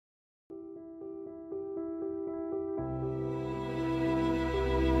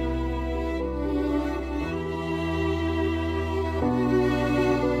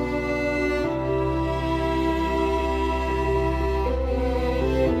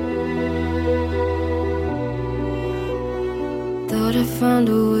Thought I found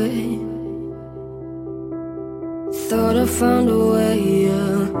a way. Thought I found a way,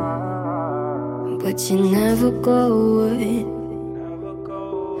 yeah. But you never go away.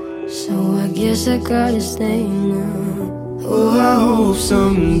 So I guess I gotta stay now. Oh, I hope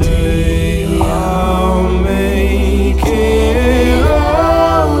someday I'll make it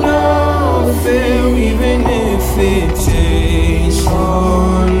out of it, even if it takes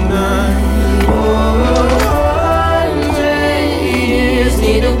all night. Oh, 100 years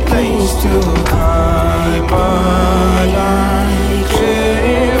need a place to hide, but I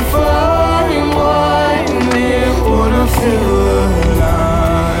can't find one there when I feel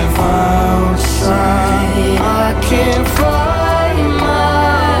alive outside. I can't find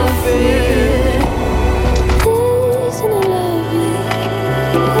my fear. Isn't it lovely?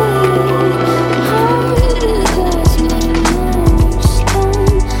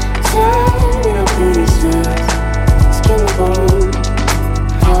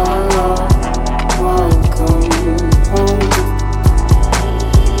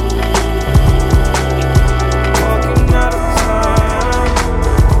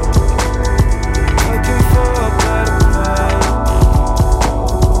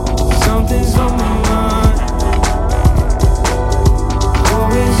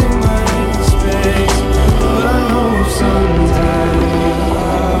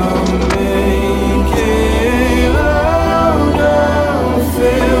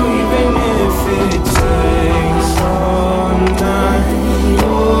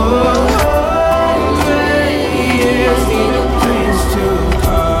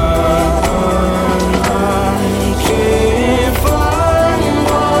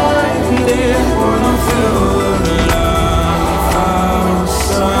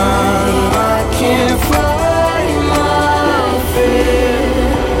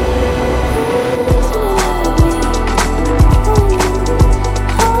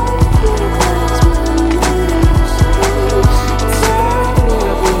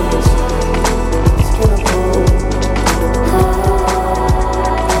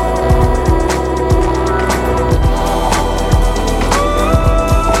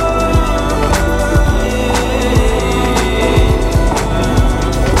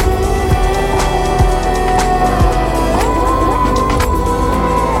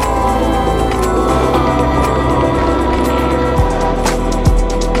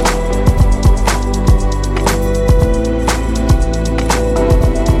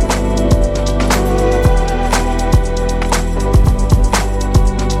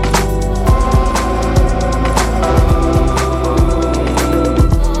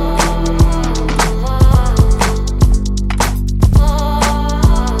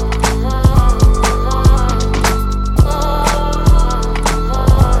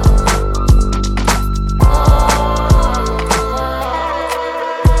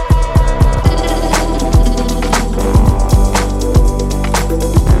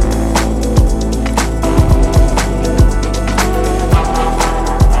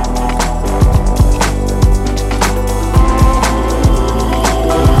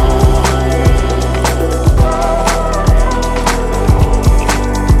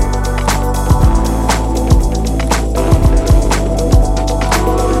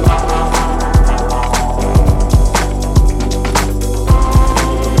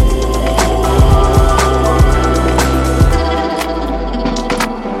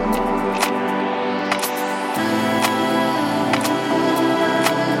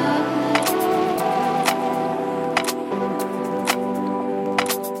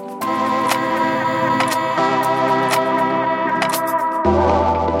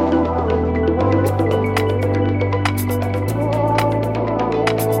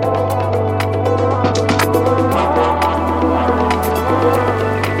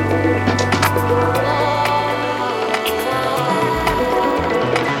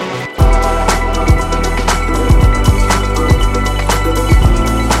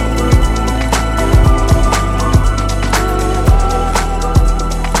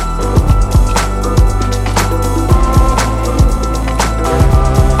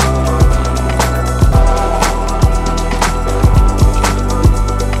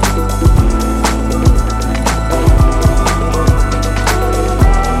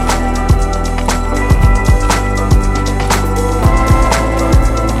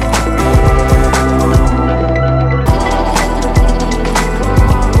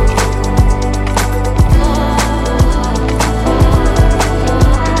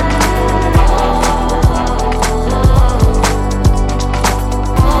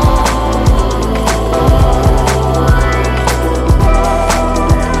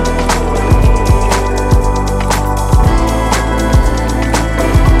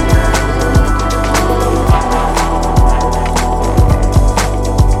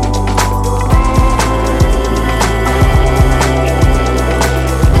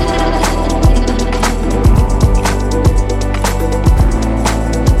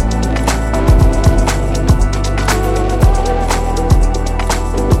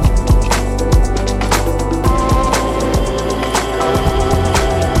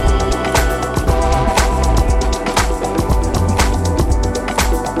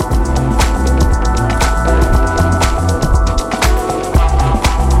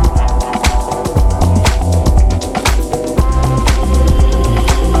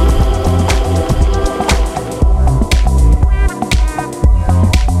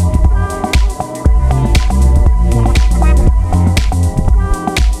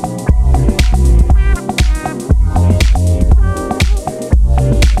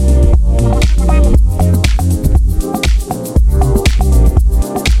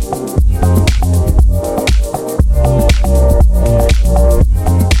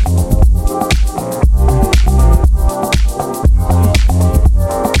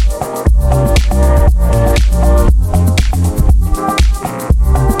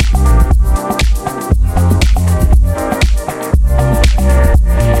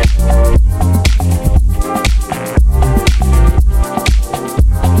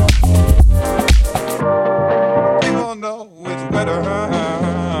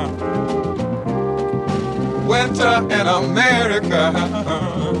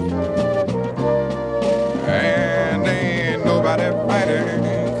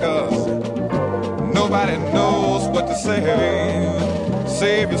 Nobody knows what to say.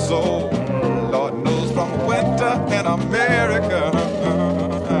 Save your soul, Lord knows, from winter in America.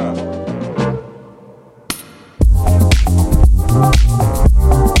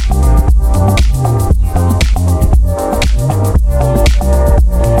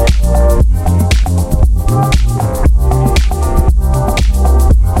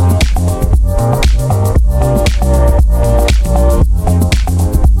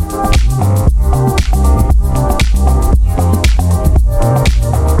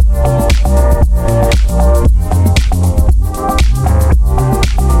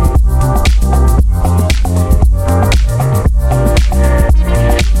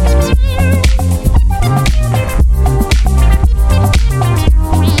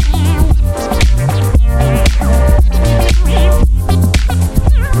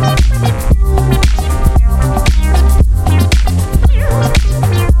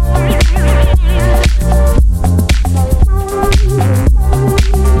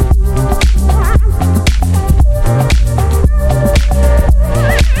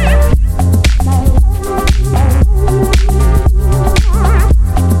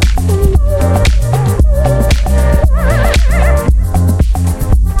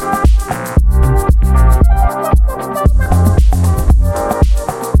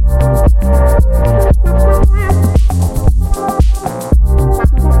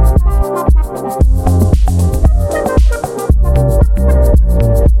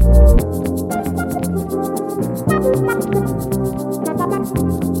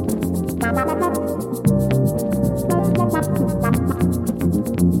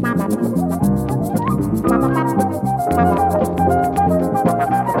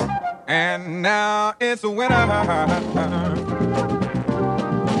 And now it's winter,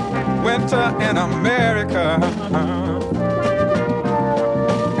 winter in America,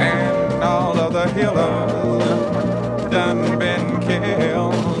 and all of the healers done been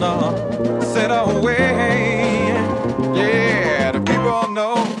killed, set away. Yeah, the people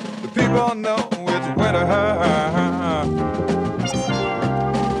know it's winter,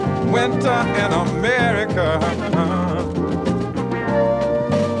 winter in America.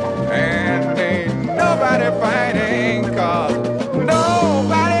 Nobody fighting, 'cause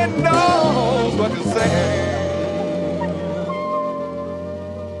nobody knows what to say.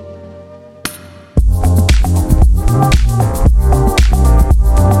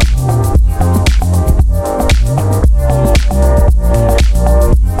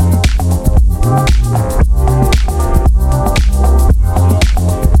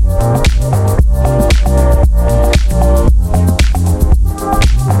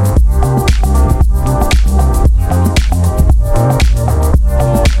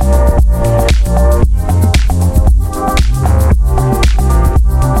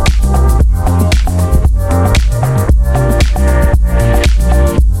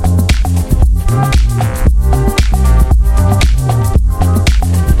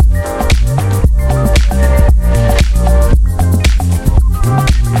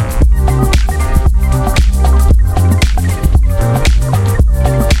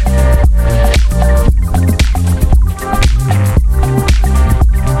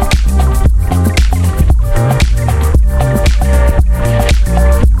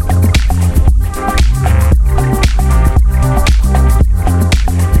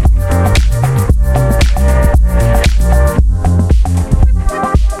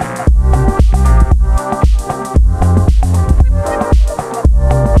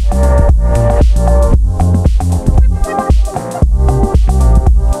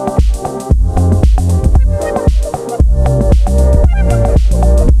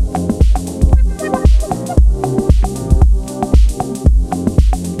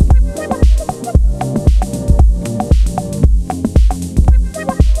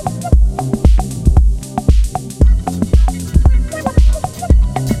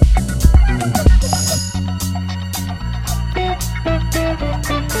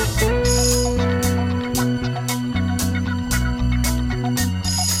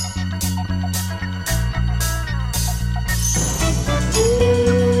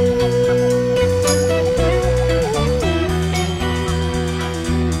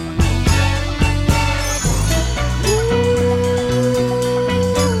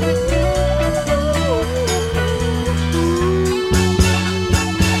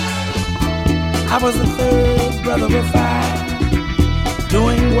 I was the third brother of five,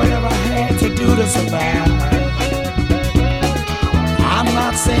 doing whatever I had to do to survive. I'm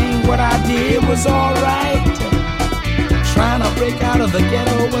not saying what I did was alright. Trying to break out of the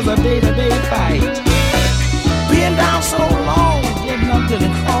ghetto was a day-to-day fight. Being down so long, getting up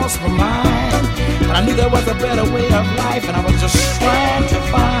didn't cross my mind. But I knew there was a better way of life, and I was just trying to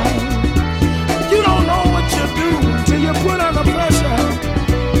find. You don't know what you do till you put under pressure.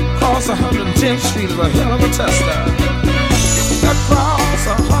 Across 110th Street is a hell of a tester. Across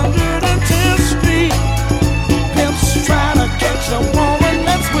 110th Street, pimps trying to catch a woman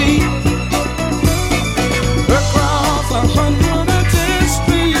that's weak. Across 110th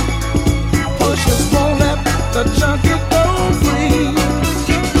Street, pushers won't let the junkie go free.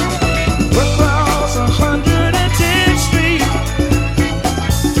 Across 110th Street,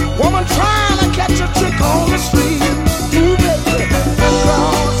 woman trying to catch a chick on the street. Ooh, baby.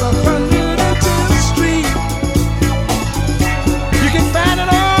 Across 110th Street, you can find it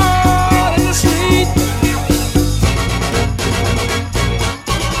all in the street.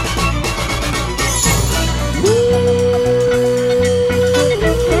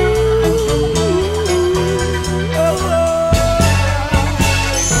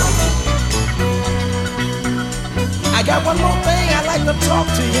 I got one more thing I'd like to talk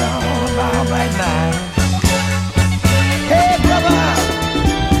to y'all about right now. Hey brother,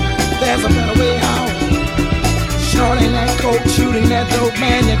 there's a better way out. Shorting that coke, shooting that dope,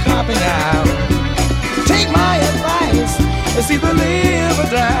 man, you're copping out. Take my advice, it's either live or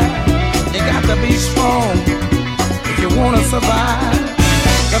die. You got to be strong if you wanna survive.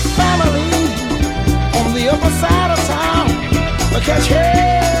 The family on the upper side of town will catch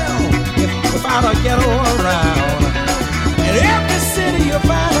hell without a ghetto around. In every city you'll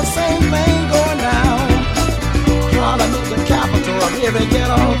find the same thing going down. Harlem is the capital of every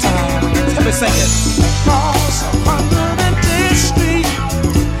ghetto town. Let me sing it. Across 110th Street,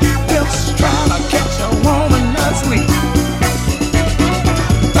 pimps trying to catch a woman that's weak.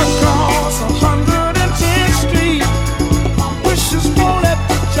 Across 110th Street, wishes won't let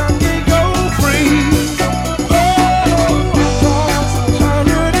the junkie go free. Oh, across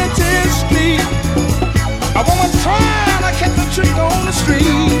 110th Street, a woman trying to catch a chick on the street.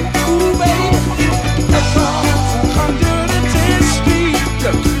 Ooh, baby. Across 110th Street,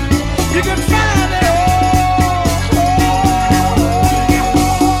 you can find it all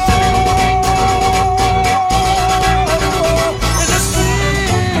in the street.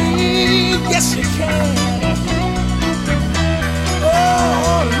 Yes, you can. Oh,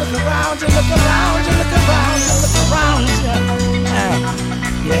 look around you, look around you, look around you, look around you.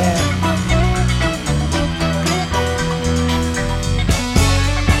 Yeah.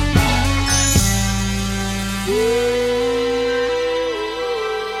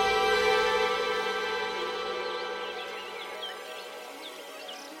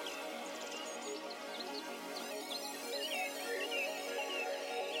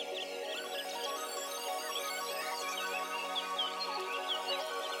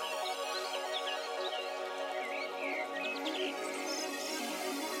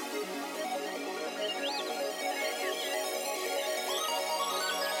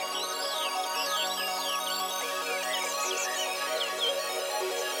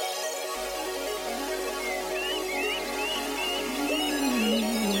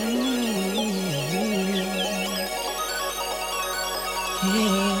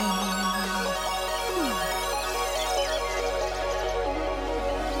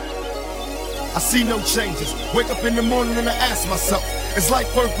 I see no changes. Wake up in the morning and I ask myself, is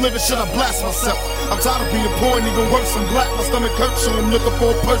life worth living? Should I blast myself? I'm tired of being poor and even worse, I'm black. My stomach hurts, so I'm looking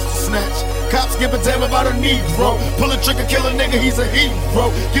for a purse to snatch. Cops give a damn about a Negro. Pull a trigger, kill a nigga, he's a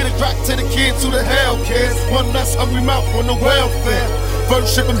hero. Get it back to the kids who the hell cares. One less hungry mouth on the welfare.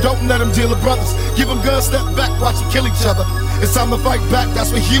 First ship them dope and let them deal with brothers. Give them guns, step back, watch them kill each other. It's time to fight back,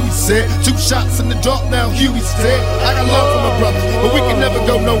 that's what Huey said. 2 shots in the dark, now Huey's dead. I got love for my brothers, but we can never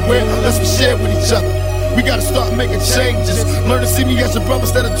go nowhere unless we share with each other. We gotta start making changes. Learn to see me as a brother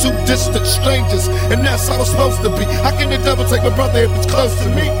instead of 2 distant strangers. And that's how it's supposed to be. How can the devil take my brother if it's close to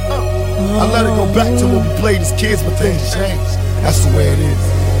me? I let it go back to when we played as kids, but things changed. That's the way it is.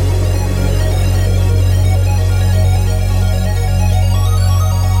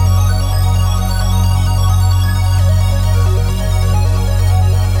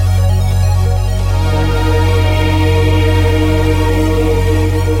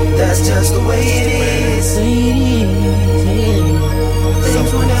 That's just the way it is.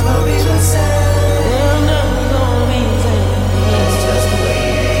 Things will never be the same. That's just the way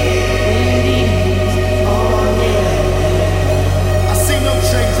it is. Oh yeah. I see no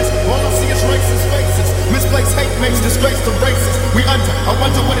changes. All I see is racist faces. Misplaced hate makes disgrace to races. We under. I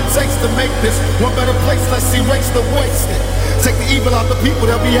wonder what it takes to make this one better place. Let's erase the wasted. Take the evil out the people,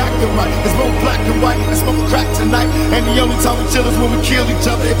 they'll be acting right. It's both black and white, and smoke crack tonight. And the only time we chill is when we kill each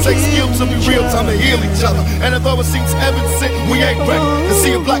other. It takes skill to be real, time to heal each other. And although it seems evident, we ain't ready to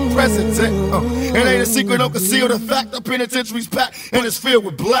see a black president. It ain't a secret, don't conceal the fact. The penitentiary's packed and it's filled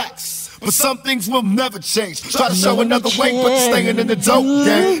with blacks. But some things will never change. Try to show another way, but you're staying in the dope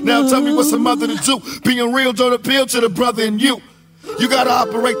game. Now tell me what's a mother to do. Being real don't appeal to the brother in you. You gotta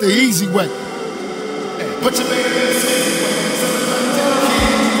operate the easy way. But you made it in the easy way.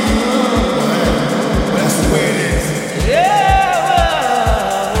 But that's the way it is.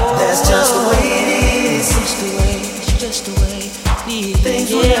 That's just the way it is. Just the way it is. Things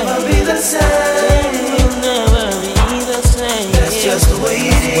will never be the same. That's just the way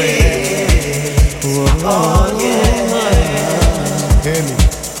it is. Oh yeah.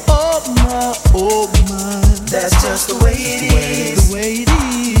 Oh my. That's just the way it is. The way it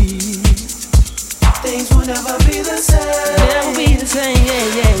is. Things will never be the same. Never be the same.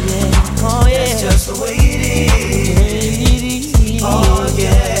 Yeah. Oh yeah. That's just the way it is. Oh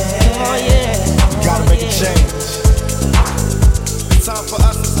yeah. Gotta make a change. It's time for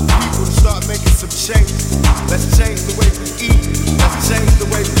us as a people to start making some change. Let's change the way we eat. Let's change the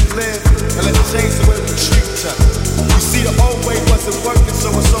way we live. And let's change the way we treat each other. You see, the old way wasn't working, so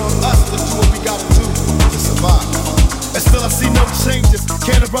it's on us to do what we gotta do to survive. And still I see no changes.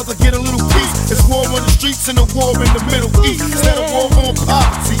 Can a brother get a little peace? It's war on the streets and a war in the Middle East. Instead of war on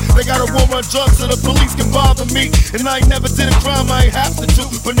poverty, they got a war on drugs so the police can bother me. And I ain't never did a crime I ain't have to do.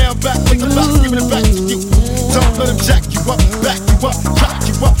 But now I'm back with the box, giving it back to you. Don't let them jack you up, back you up, crack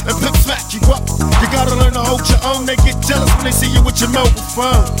you up, and pimp smack you up. You gotta learn to hold your own. They get jealous when they see you with your mobile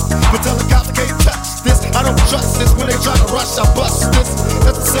phone. But tell the cops I can't touch this. I don't trust this. When they try to rush, I bust this.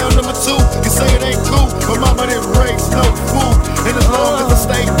 That's the sound number 2. You say it ain't cool, but mama didn't raise no fool. And as long as I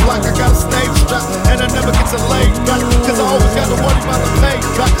stay black, I got a stage strap. And I never get to lay back, cause I always got to worry about the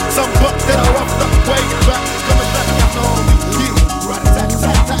payback. Some buck that I roughed up way back. Coming back after all these years. Right, tap.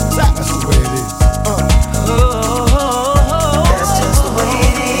 That's the way it is. That's just the way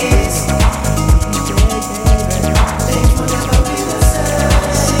it is. Things will never be the same.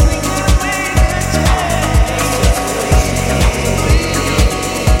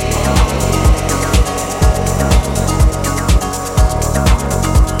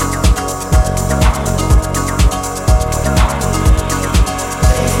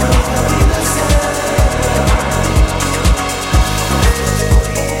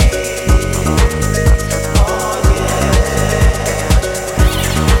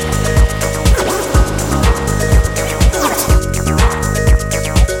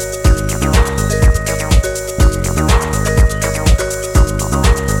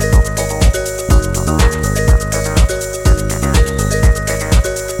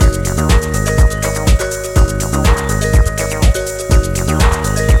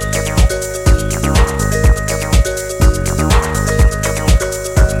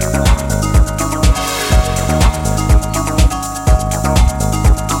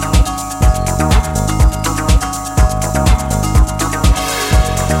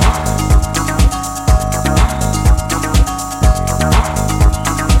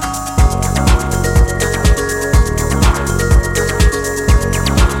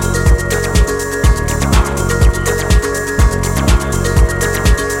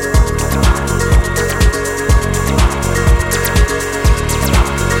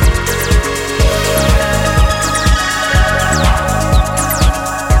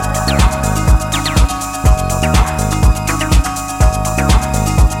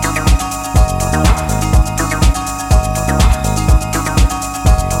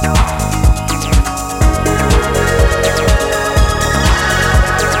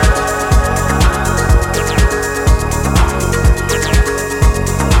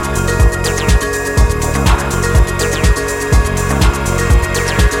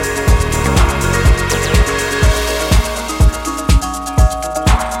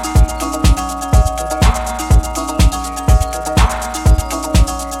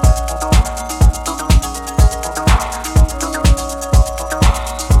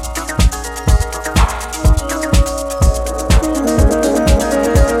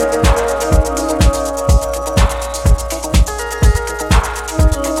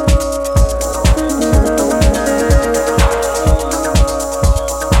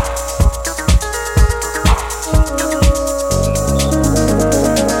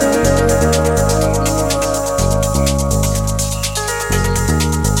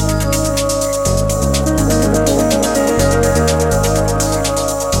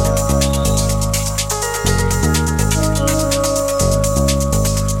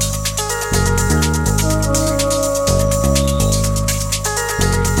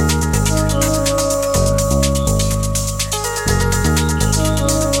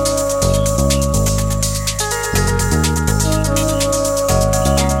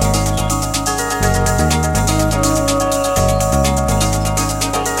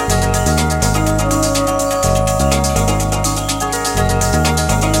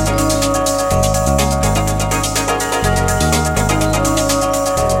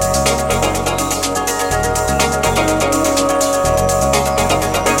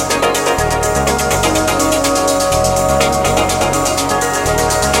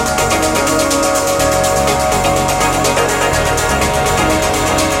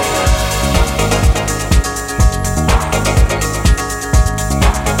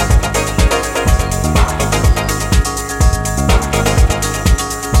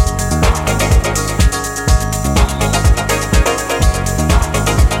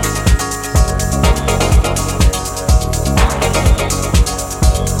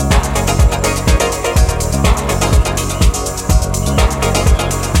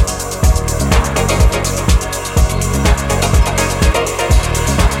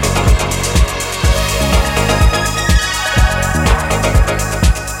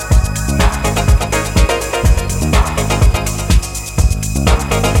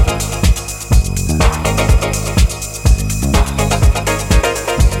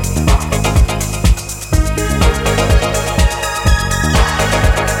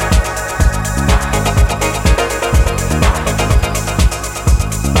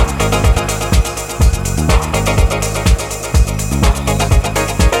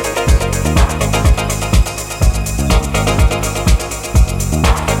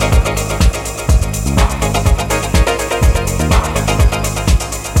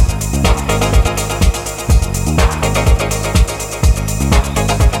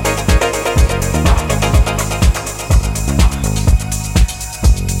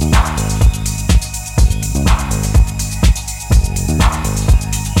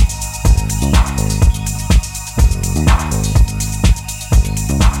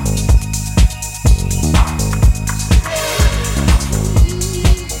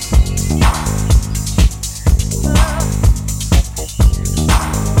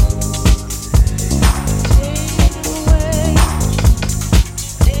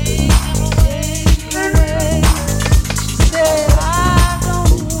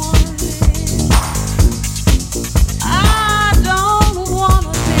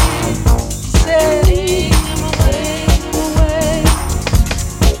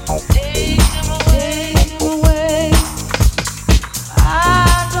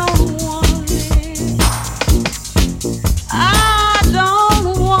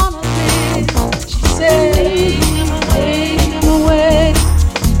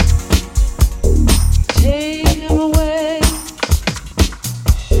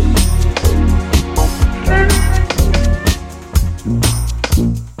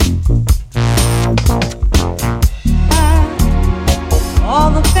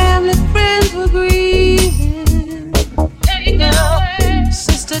 were grieving. Taken away.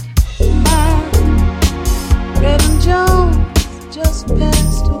 Sister, Reverend Jones just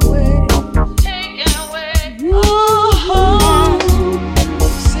passed away. Taken away. Oh,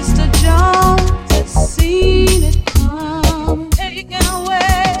 Sister Jones had seen it come. Taken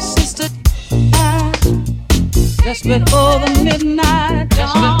away. Sister, just before the midnight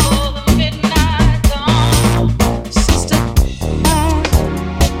dawn. Sister,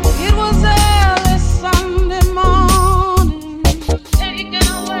 it was early Sunday morning. Taken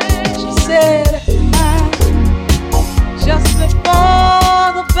away. She said, just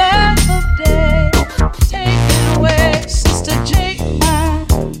before the birth of day. Taken away. Sister J.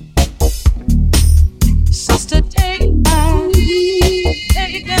 Sister take.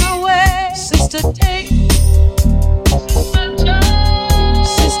 Taken away. Sister take. Sister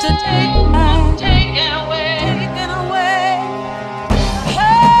Jones.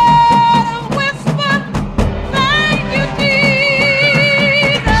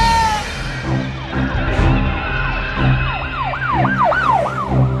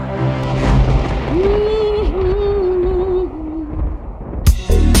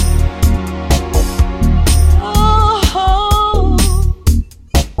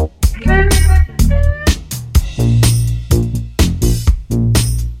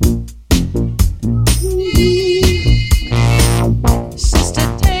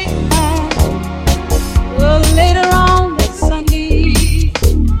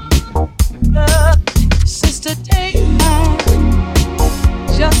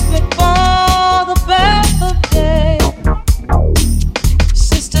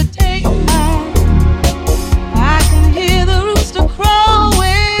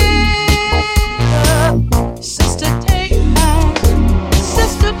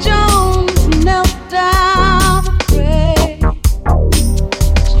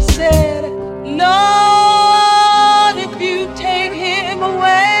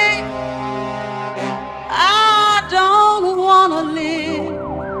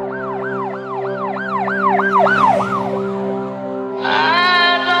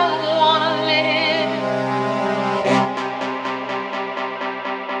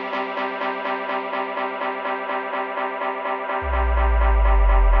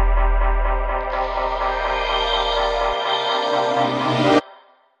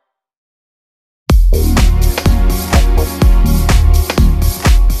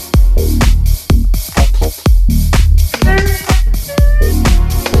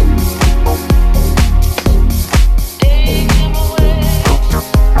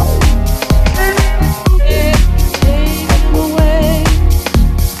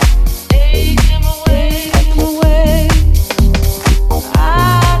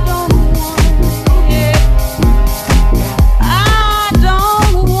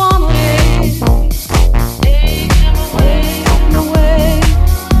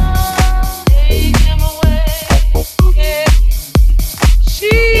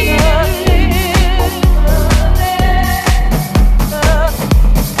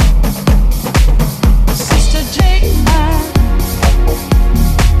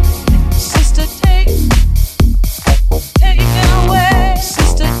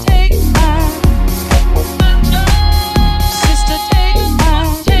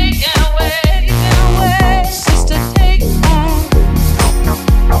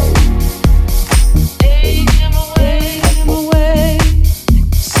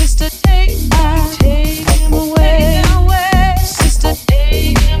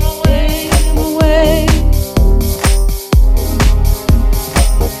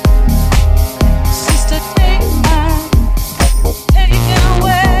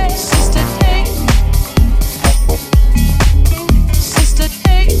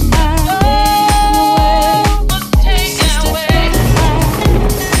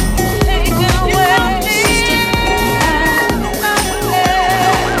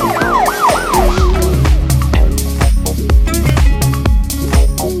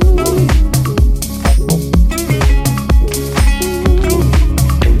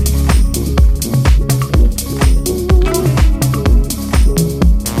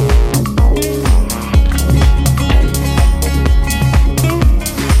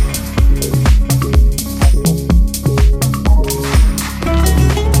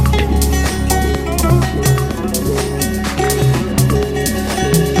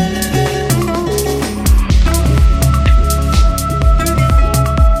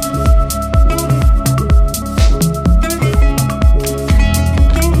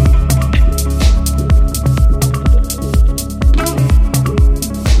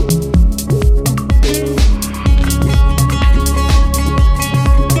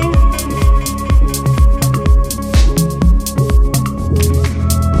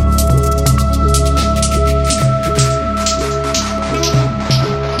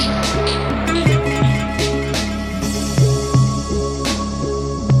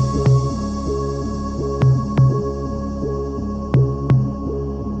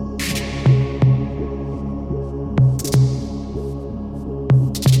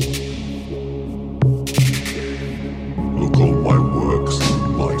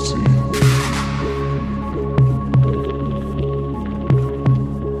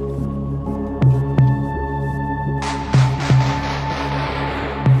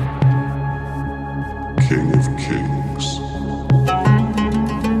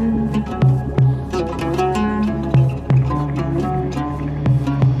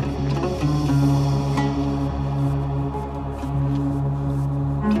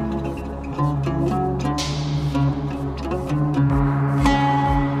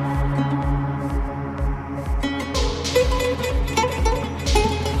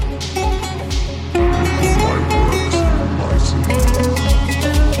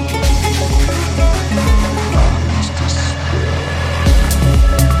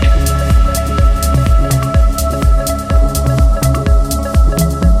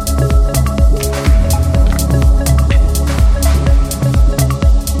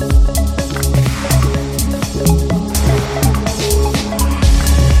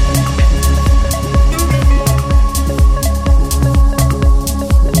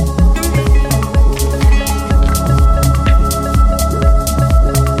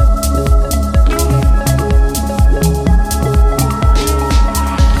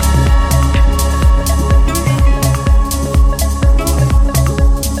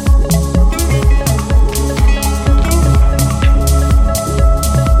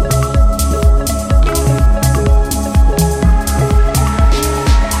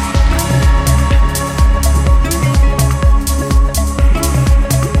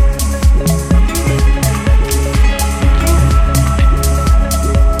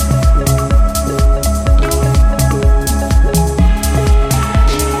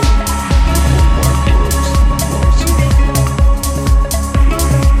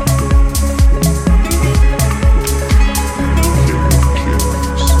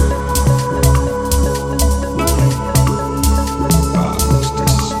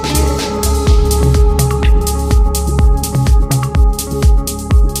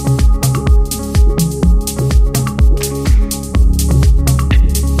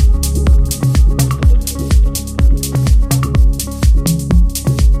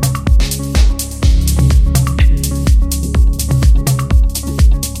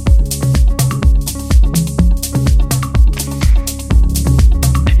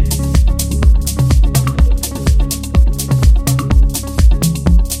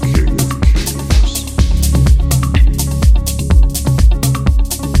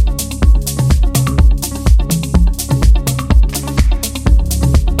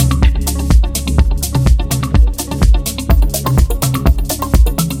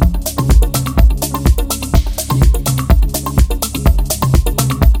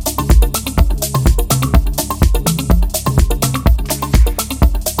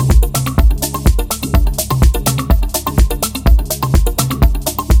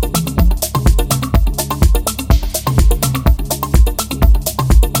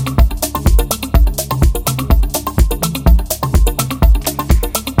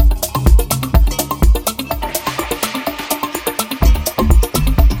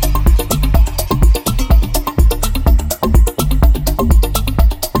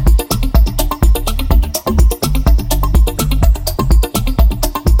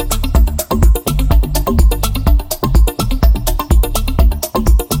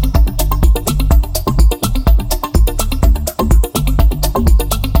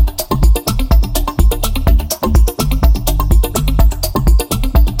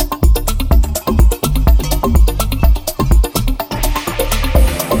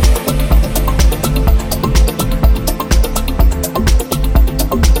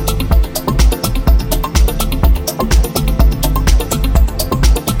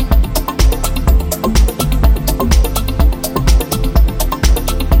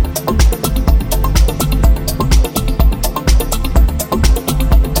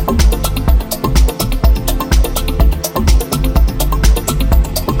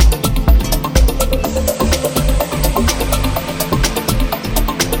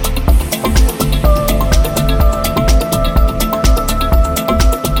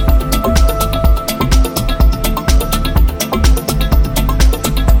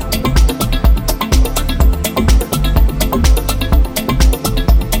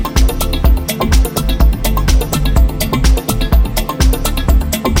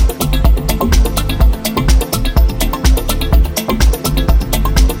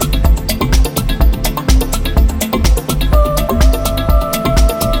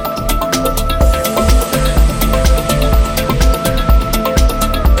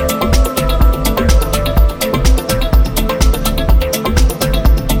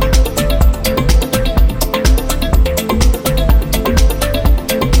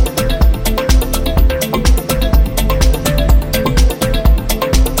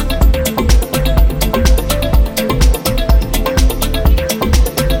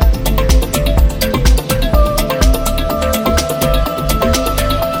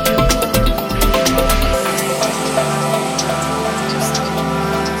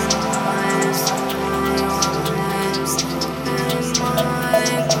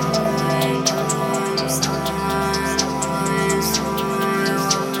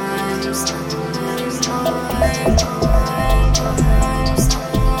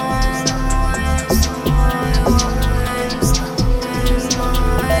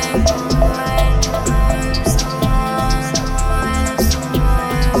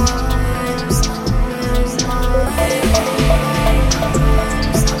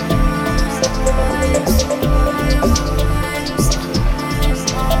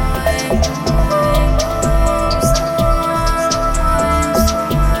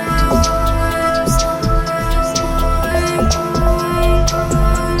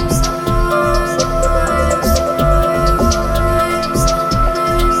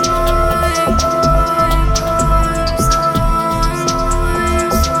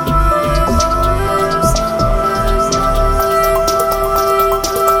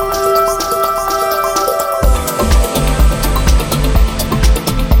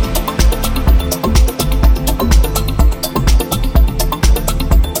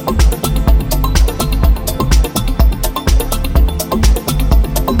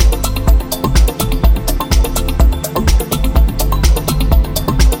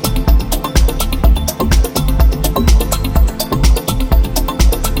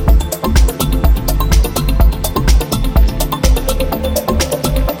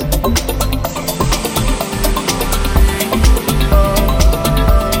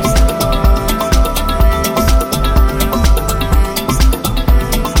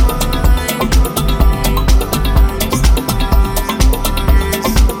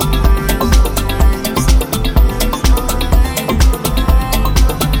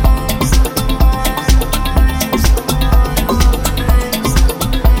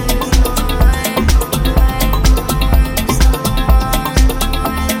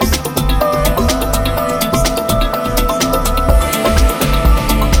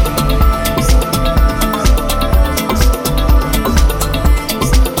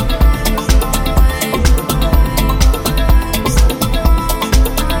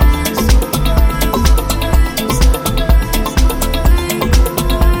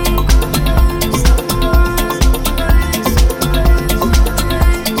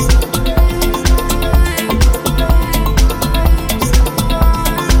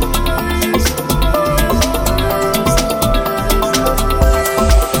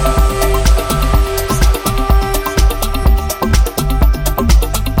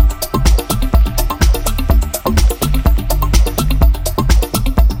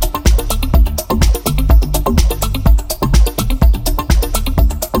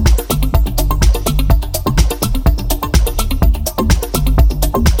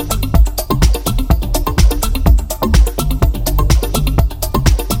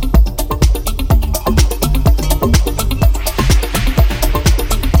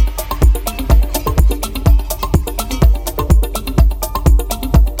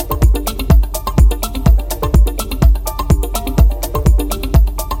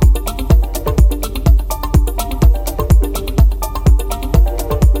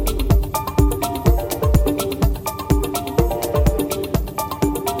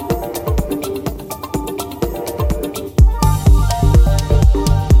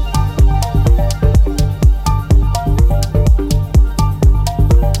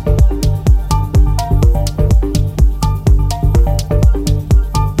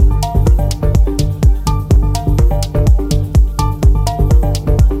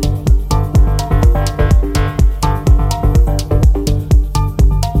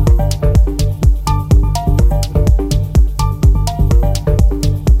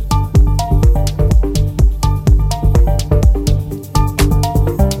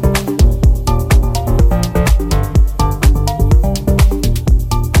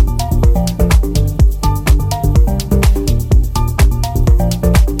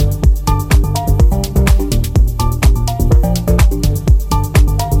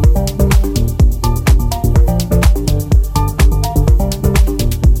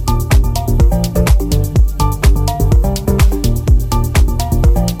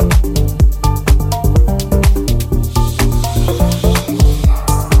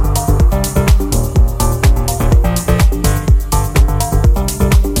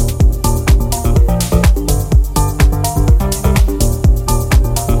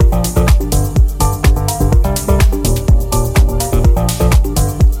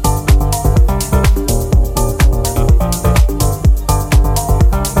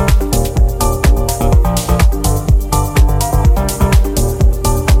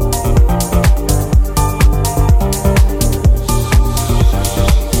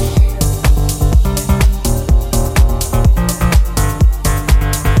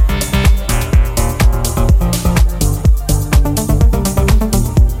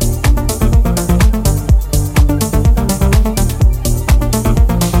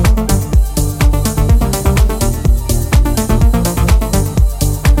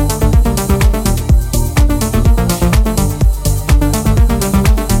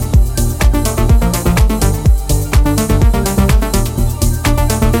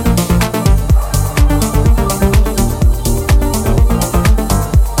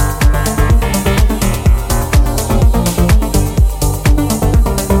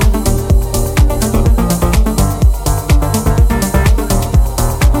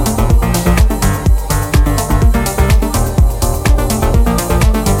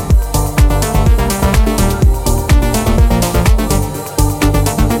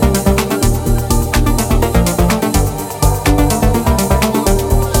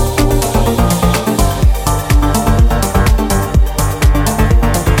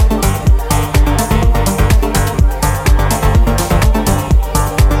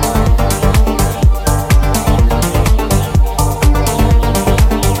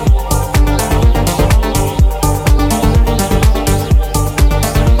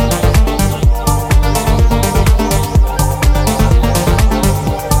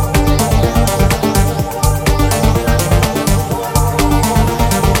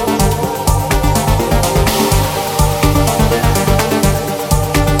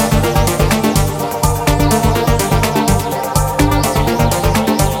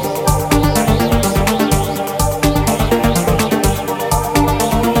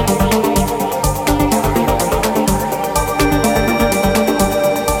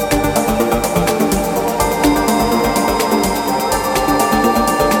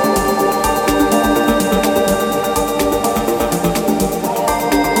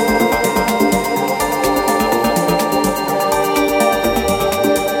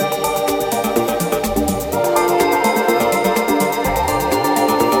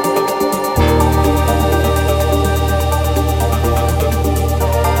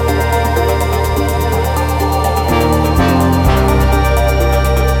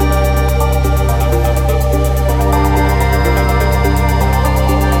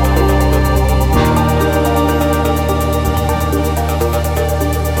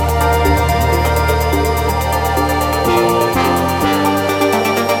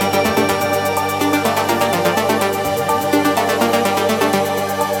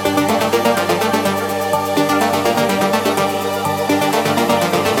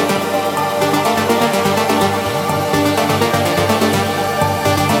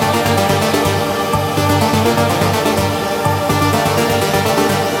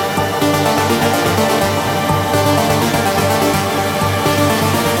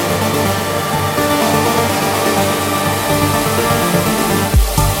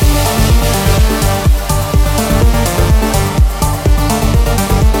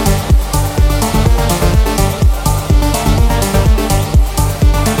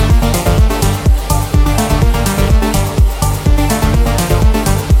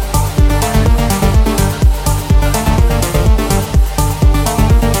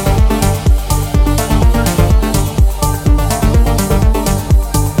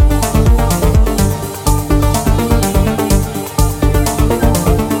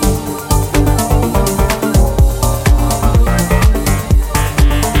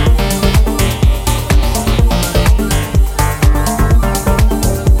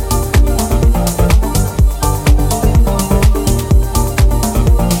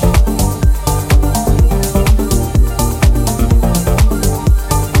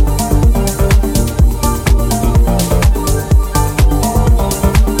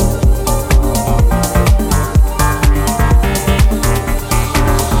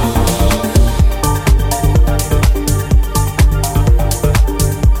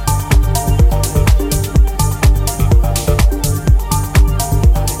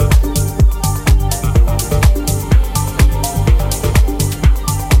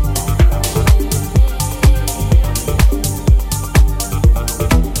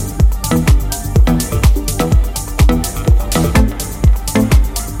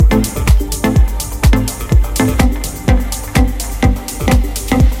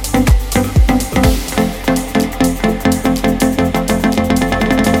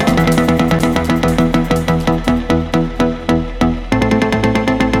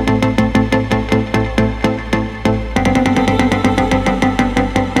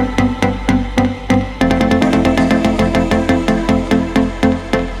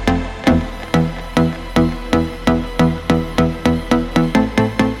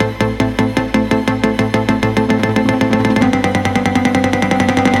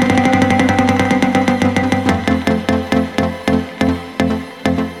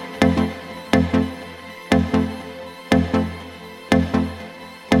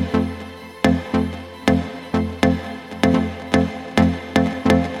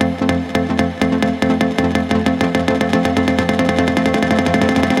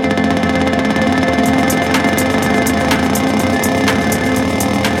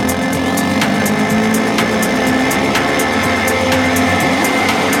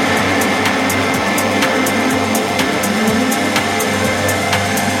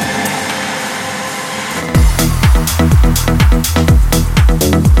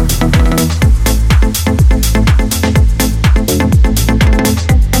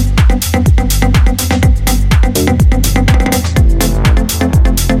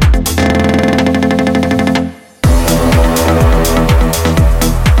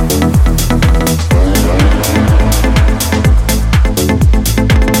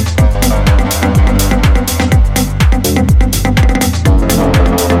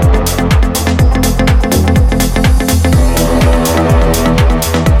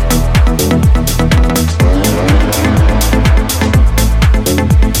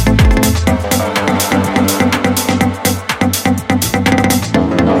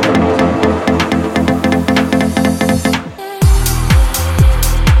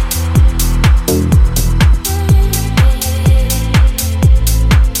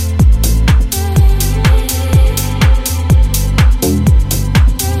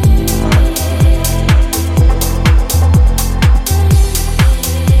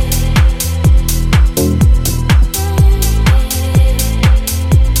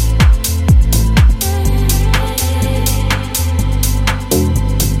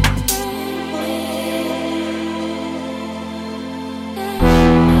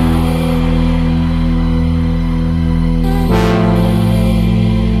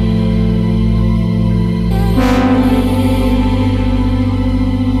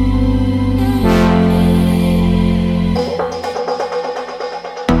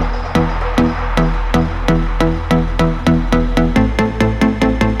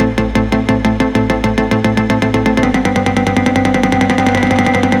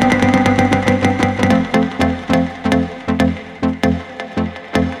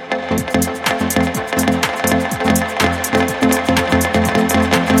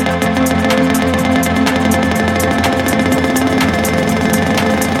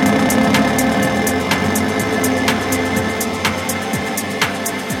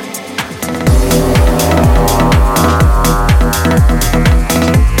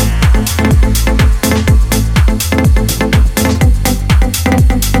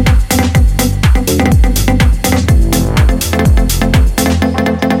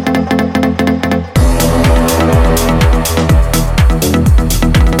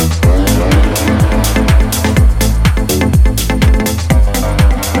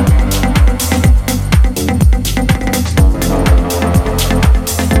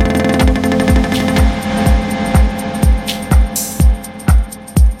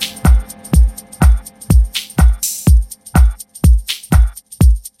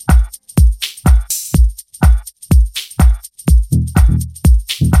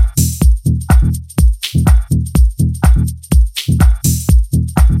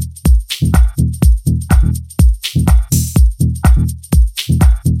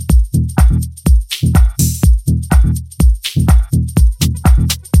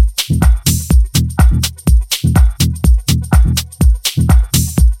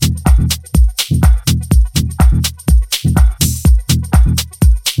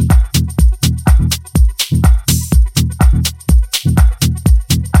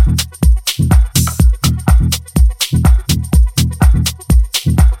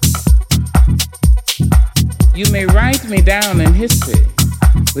 You may write me down in history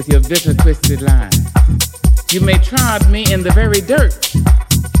with your bitter, twisted lies. You may trod me in the very dirt,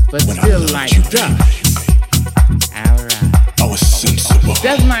 but when still like dust. Alright. I was sensible.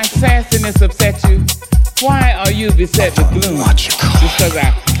 Does my sassiness upset you? Why are you beset with gloom? Just because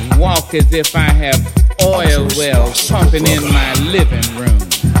I walk as if I have oil wells pumping in my living room.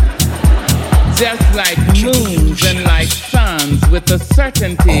 Just like moons and like suns with the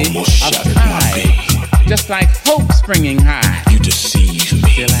certainty of tide. Just like hope springing high. You deceive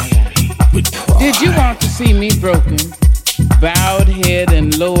me with pride. Did you want to see me broken? Bowed head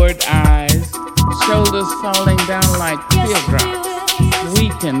and lowered eyes, shoulders falling down like teardrops,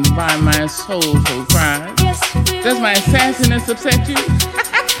 weakened by my soulful cries. Does my sassiness upset you?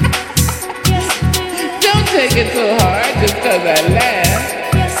 Don't take it so hard just because I laugh.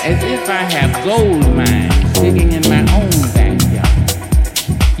 As if I have gold mines digging in my own backyard.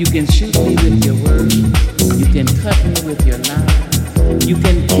 You can shoot me with your words. You can cut me with your lies. You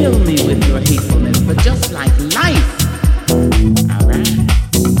can kill me with your hatefulness. But just like life, alright.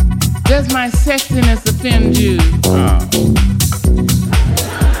 Does my sexiness offend you? Oh.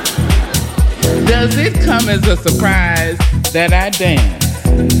 Does it come as a surprise that I dance?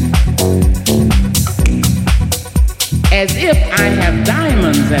 As if I have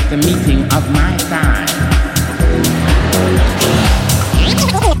diamonds at the meeting of my thighs.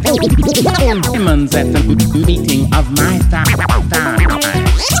 Diamonds at the meeting of my thighs.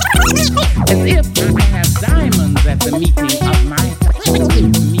 As if I have diamonds at the meeting of my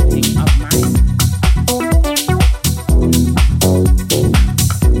meeting of my.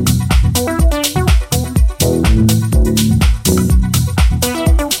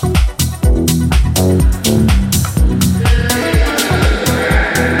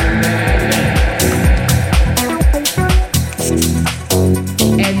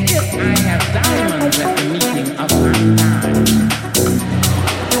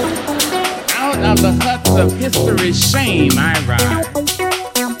 Of history's shame, I rise.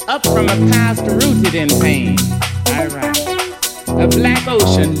 Up from a past rooted in pain, I rise. A black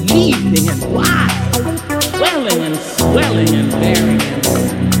ocean leaping and wide, swelling and swelling and bearing and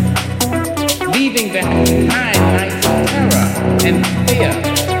leaving behind nights of terror and fear,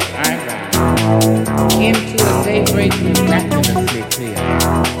 I rise. Into a daybreak miraculously clear,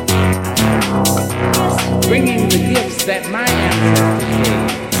 bringing the gifts that my ancestors gave.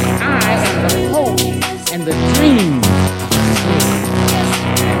 I am the hope and the dream.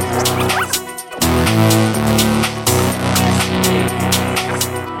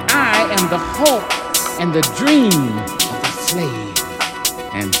 I am the hope and the dream of the slave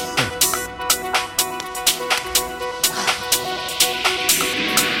and serf.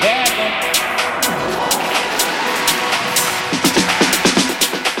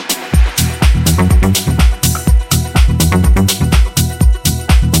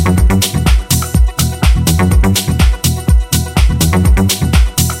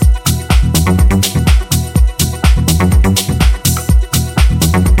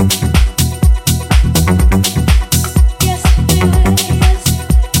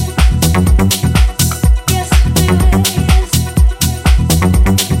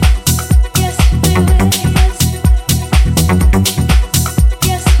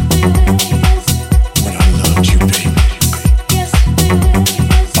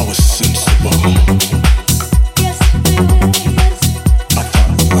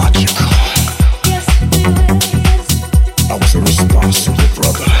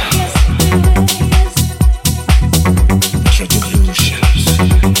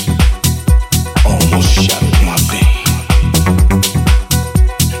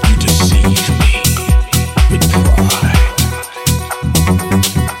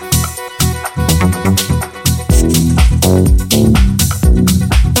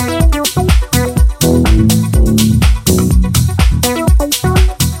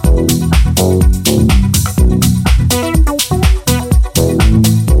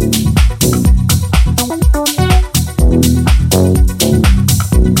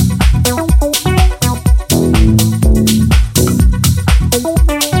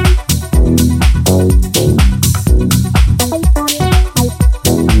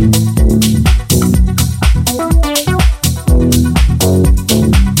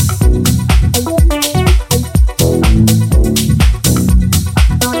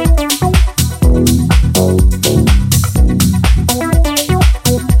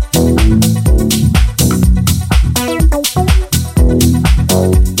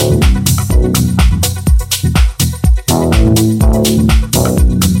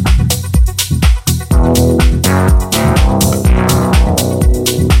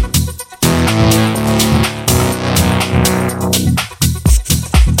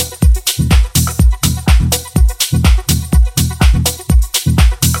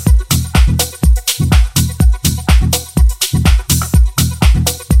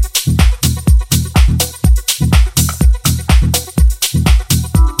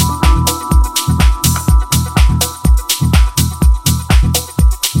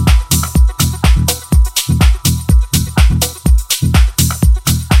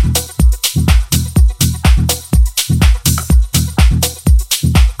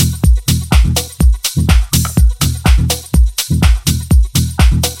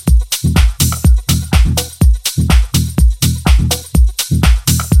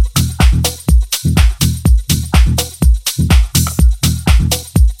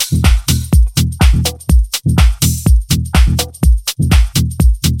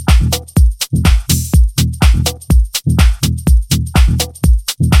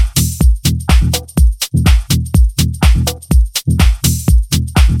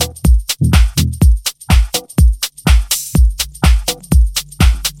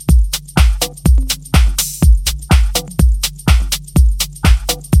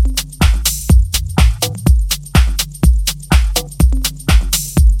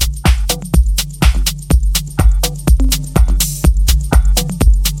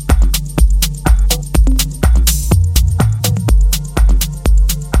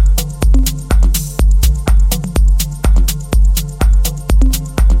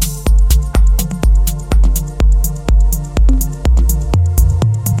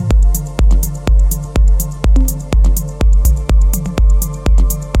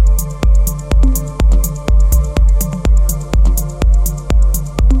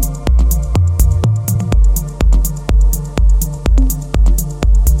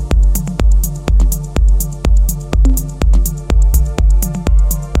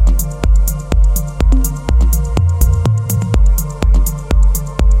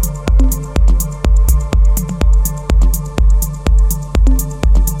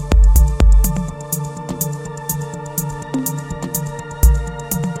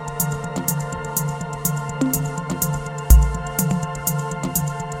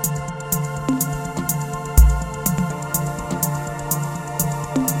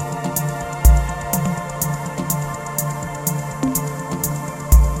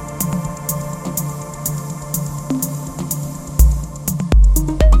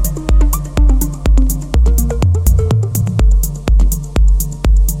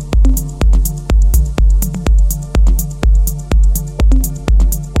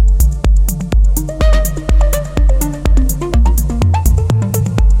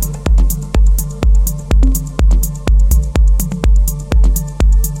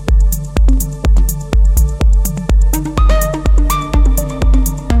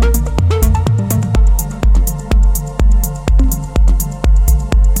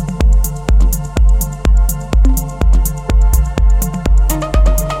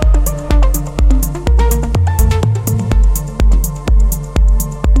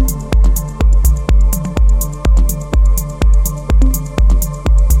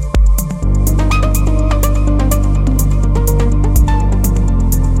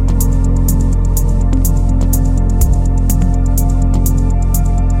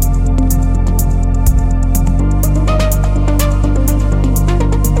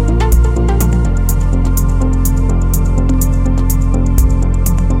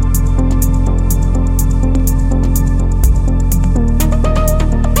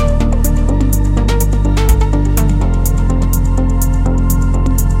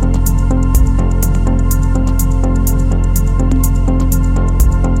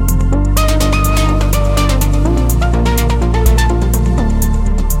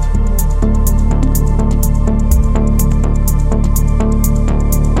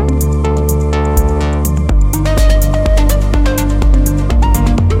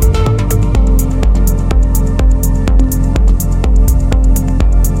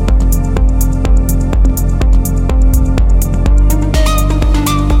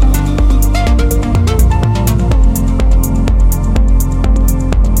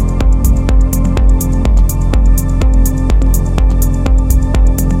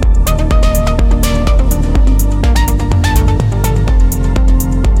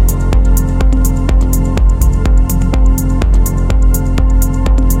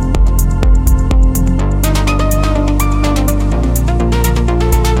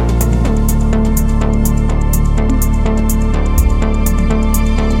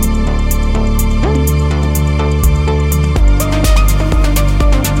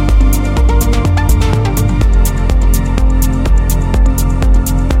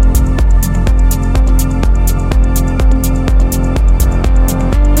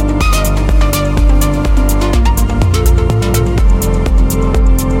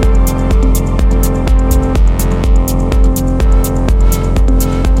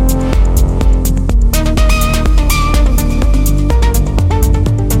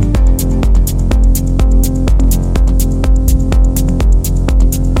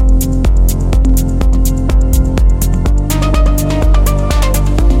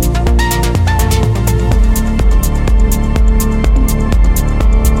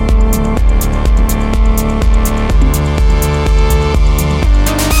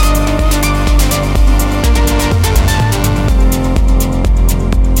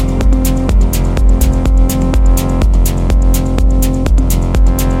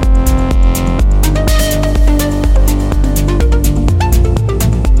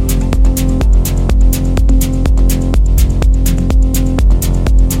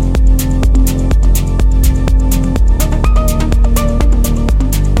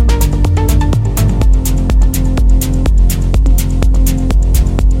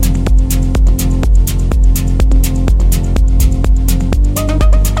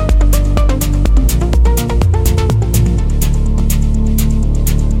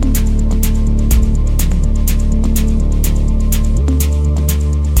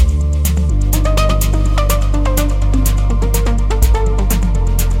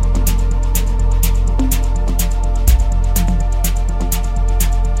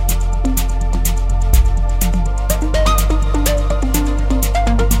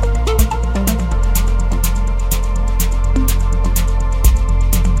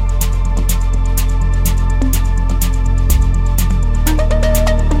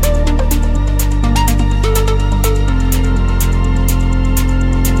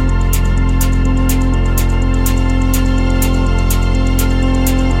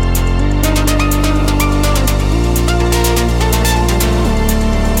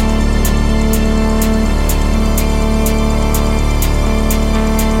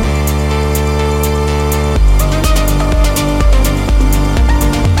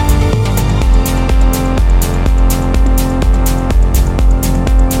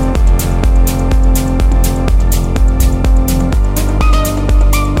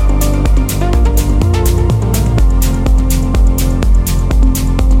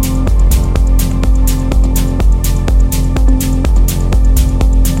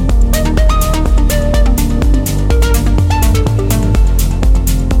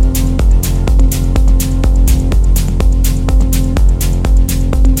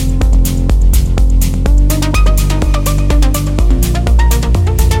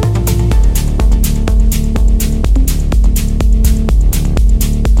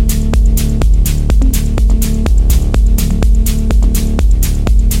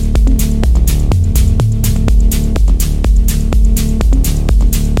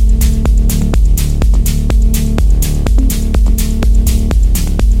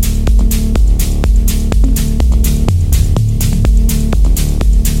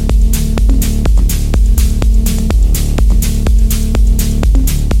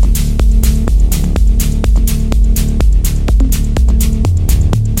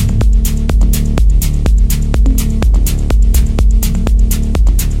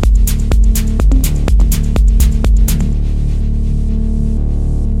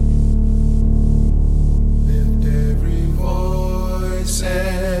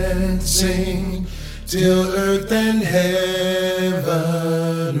 and sing till earth and heaven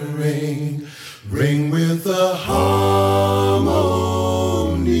ring, ring with the harmonies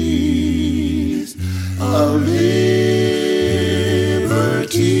of liberty.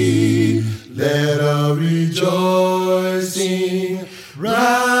 Let a rejoicing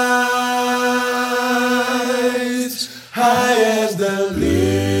rise high as the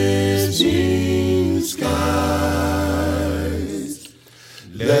listening skies.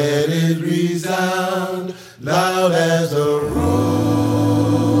 Let it resound loud as a roaring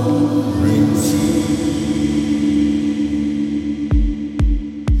sea.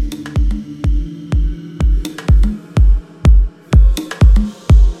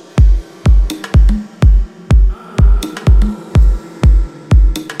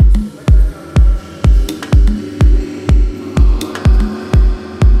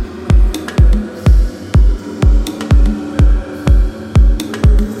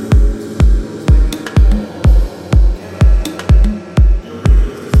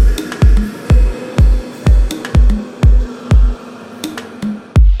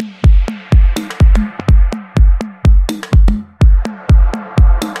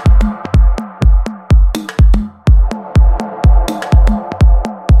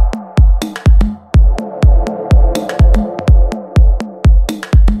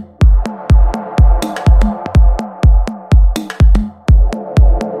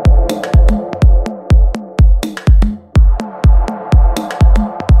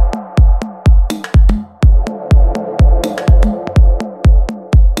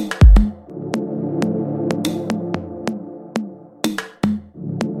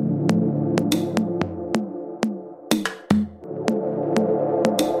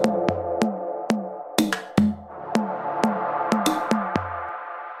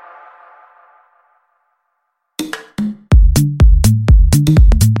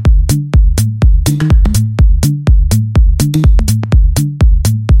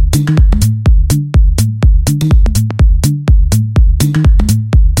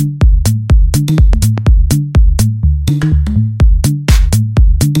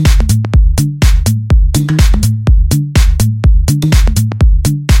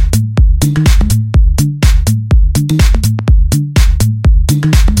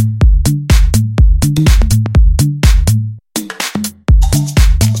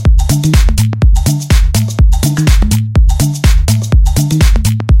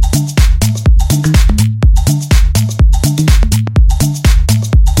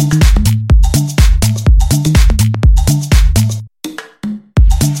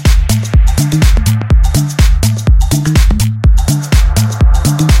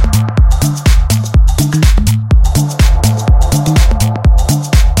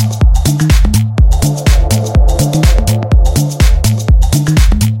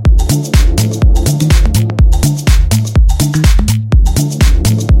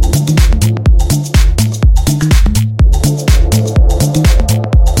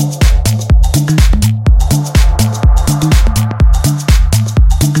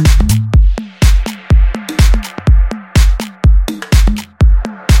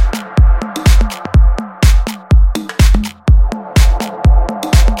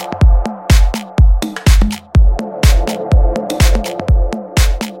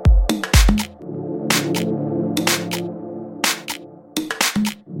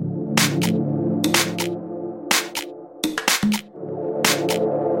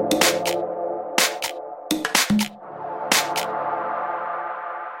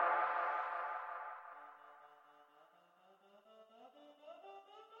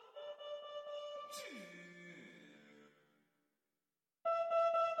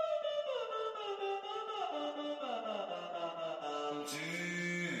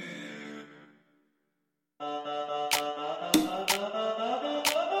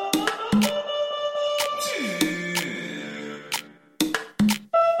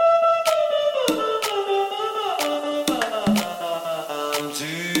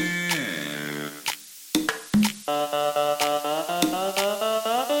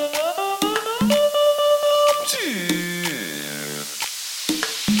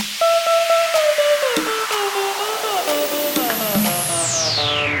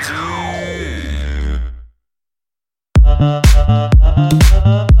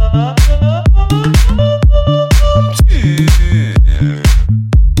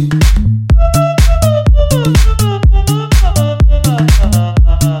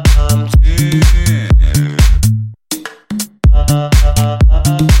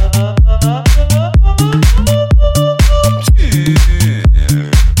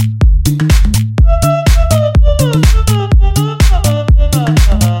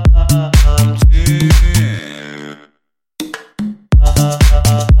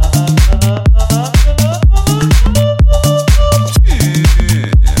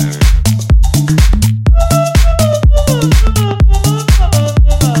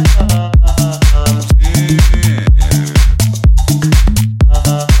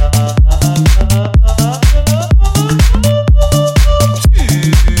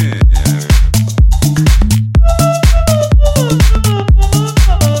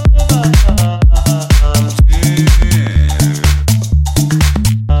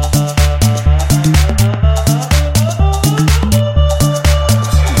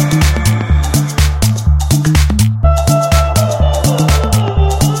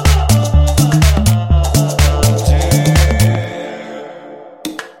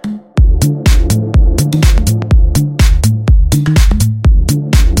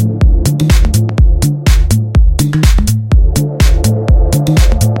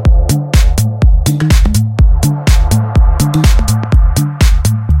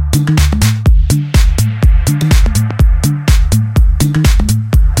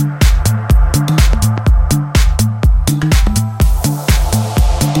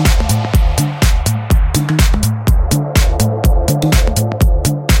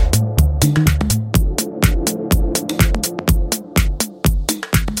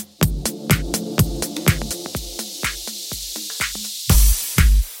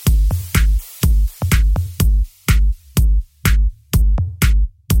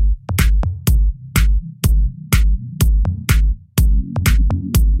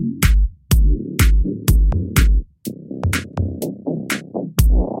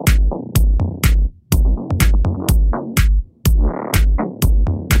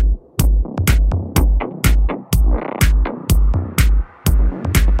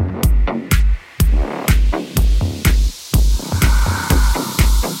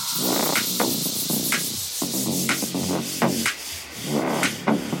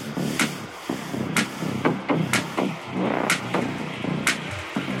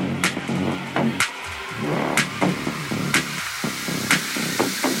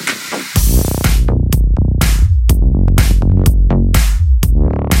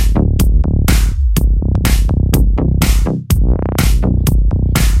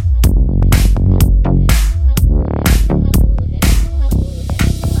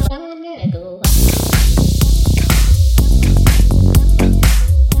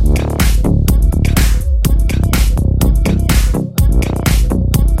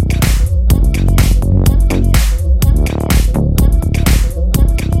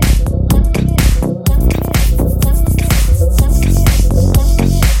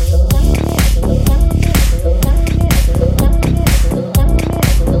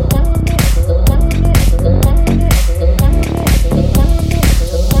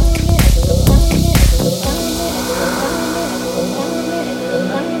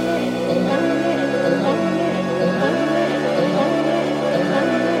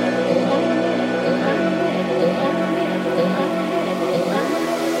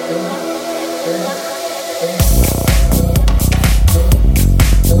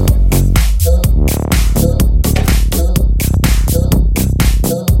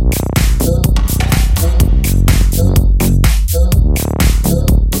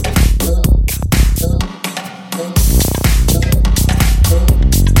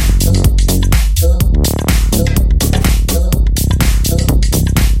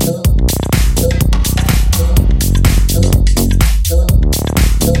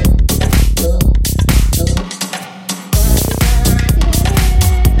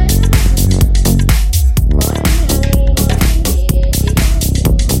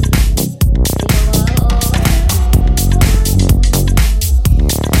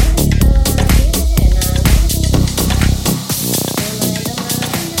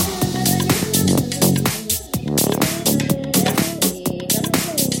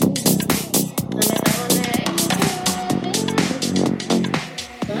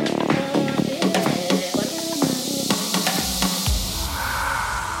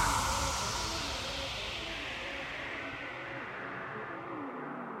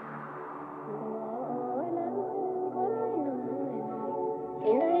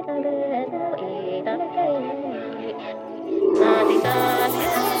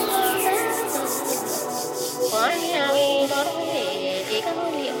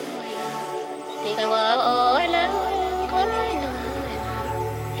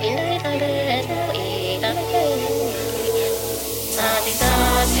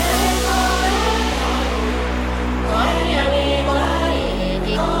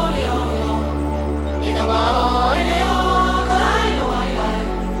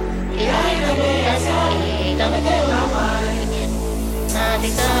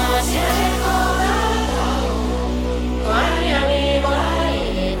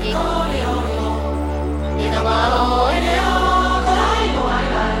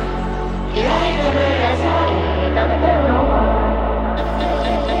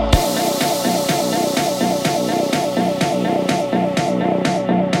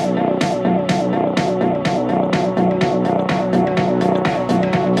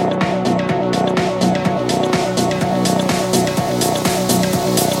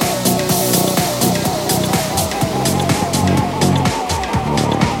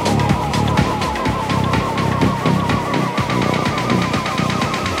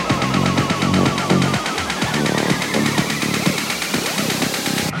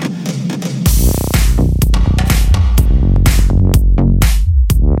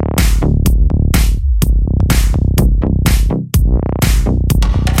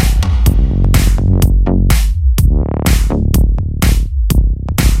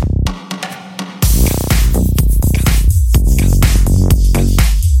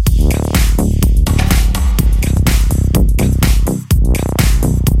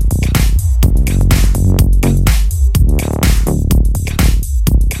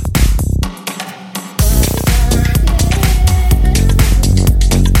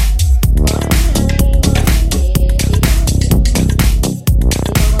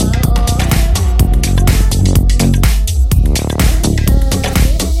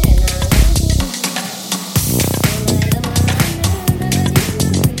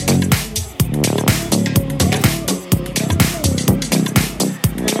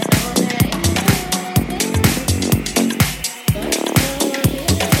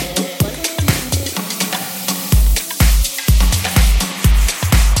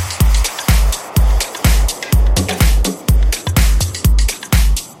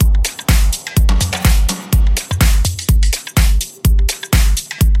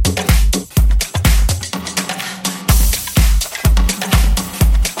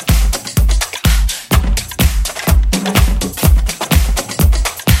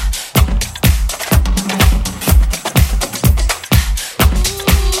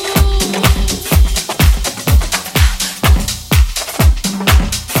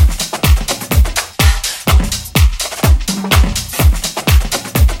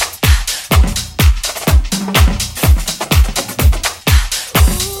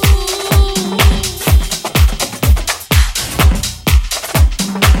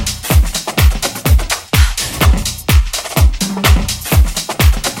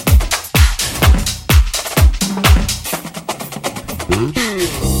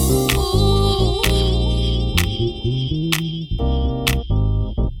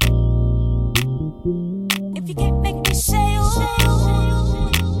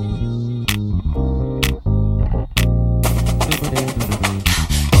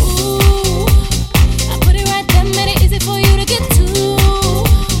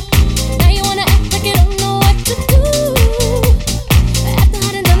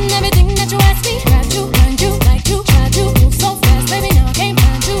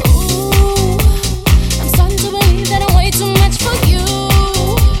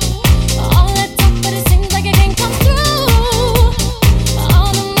 All that talk, but it seems like it can't come through.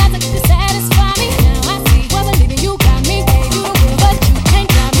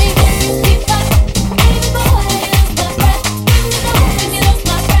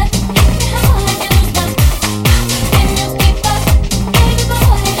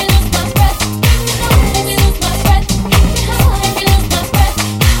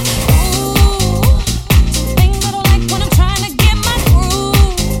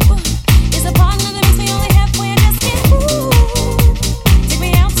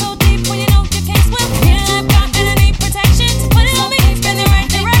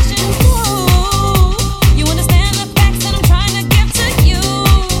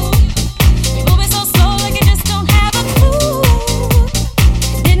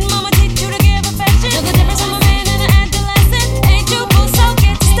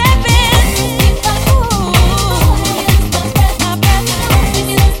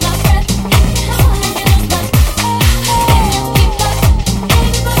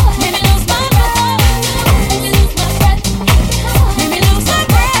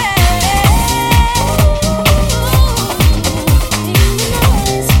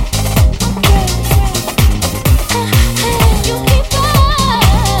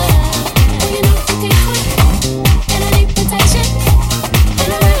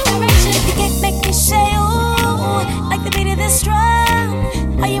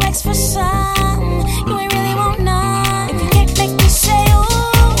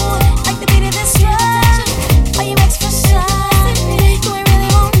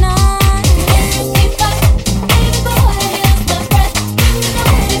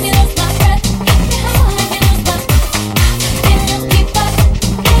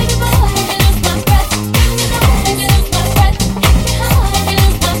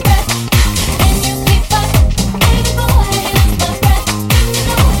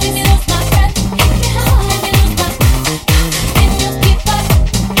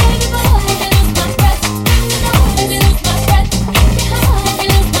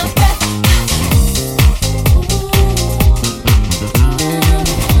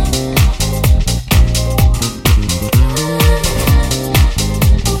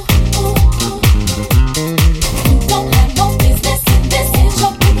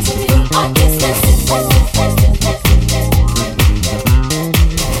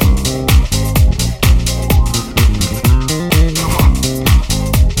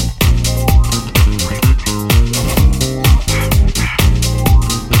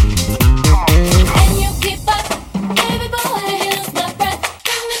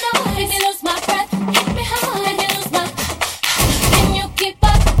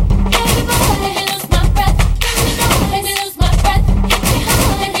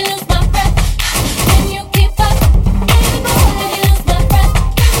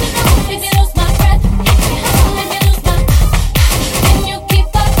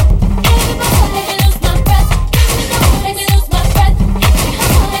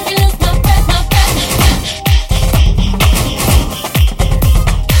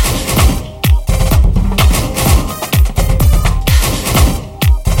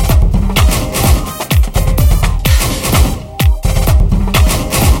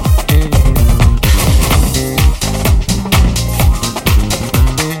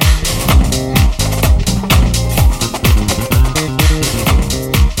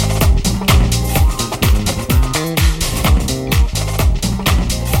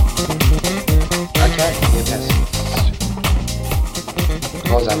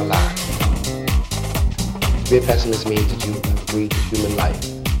 long as I'm alive. To be a pessimist means that you agree that human life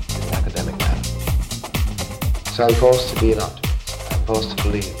is an academic matter. So I'm forced to be an optimist. I'm forced to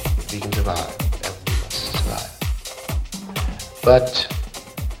believe if we can survive, then we must survive. But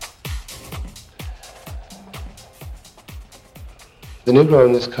the Negro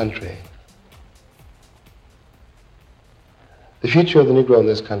in this country, the future of the Negro in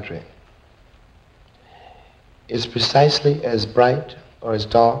this country is precisely as bright or as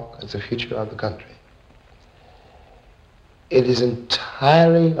dark as the future of the country. It is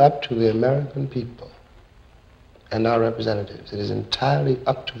entirely up to the American people and our representatives. It is entirely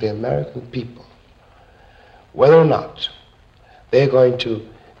up to the American people whether or not they're going to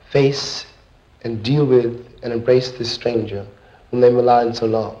face and deal with and embrace this stranger whom they maligned so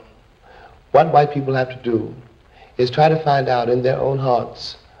long. What white people have to do is try to find out in their own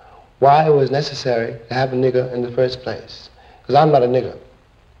hearts why it was necessary to have a nigger in the first place. Because I'm not a nigger.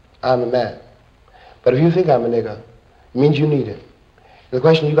 I'm a man. But if you think I'm a nigger, it means you need it. The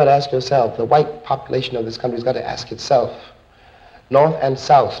question you've got to ask yourself, the white population of this country has got to ask itself, North and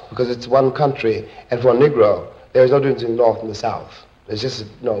South, because it's one country, and for a Negro, there is no difference in the North and the South. There's just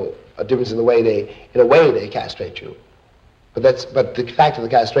a difference in the way they castrate you. But the fact of the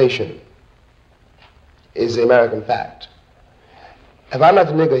castration is the American fact. If I'm not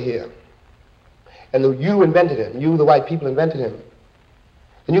the nigger here, and you invented him, you, the white people, invented him,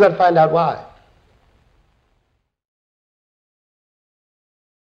 then you got to find out why.